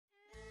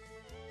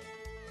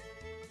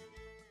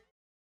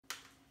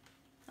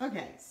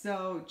Okay,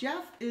 so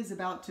Jeff is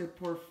about to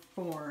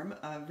perform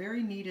a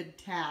very needed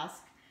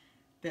task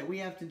that we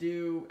have to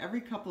do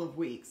every couple of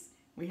weeks.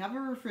 We have a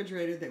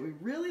refrigerator that we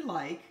really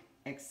like,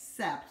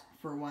 except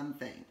for one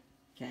thing.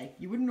 Okay,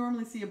 you wouldn't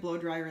normally see a blow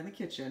dryer in the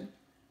kitchen.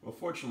 Well,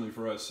 fortunately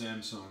for us,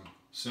 Samsung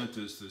sent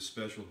us this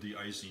special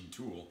de-icing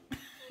tool,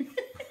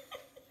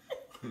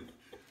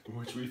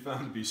 which we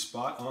found to be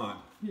spot on.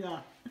 Yeah,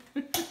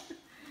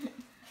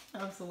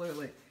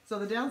 absolutely. So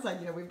the downside,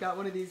 we've got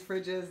one of these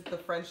fridges, the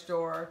French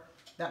door.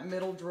 That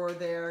middle drawer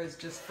there is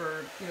just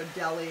for,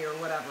 deli or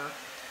whatever.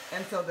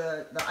 And so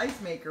the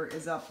ice maker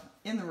is up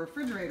in the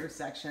refrigerator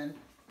section,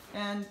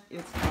 and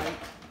it's quite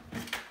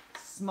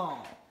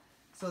small.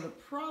 So the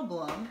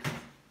problem,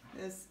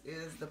 this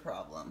is the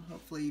problem.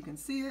 Hopefully you can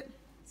see it.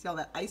 See all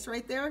that ice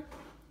right there?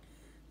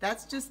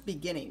 That's just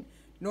beginning.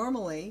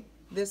 Normally,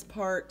 this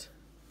part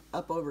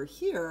up over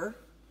here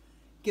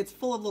gets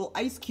full of little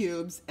ice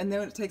cubes, and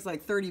then it takes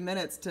like 30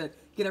 minutes to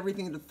get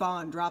everything to thaw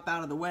and drop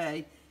out of the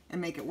way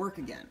and make it work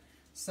again.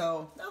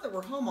 So now that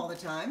we're home all the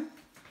time,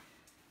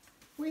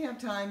 we have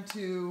time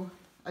to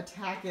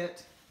attack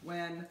it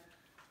when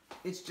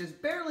it's just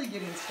barely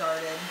getting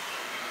started.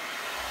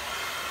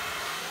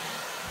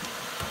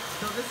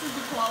 So this is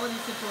the quality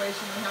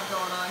situation we have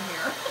going on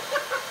here.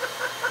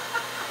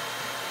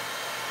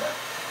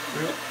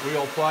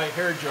 We'll apply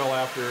hair gel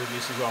after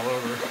this is all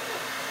over.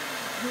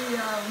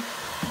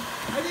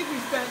 I think we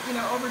spent,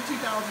 over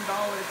 $2,000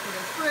 for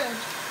this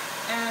fridge,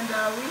 and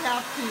we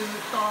have to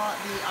thaw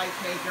the ice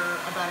maker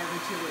about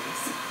every 2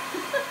 weeks.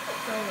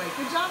 So anyway,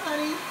 good job,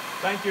 honey.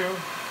 Thank you.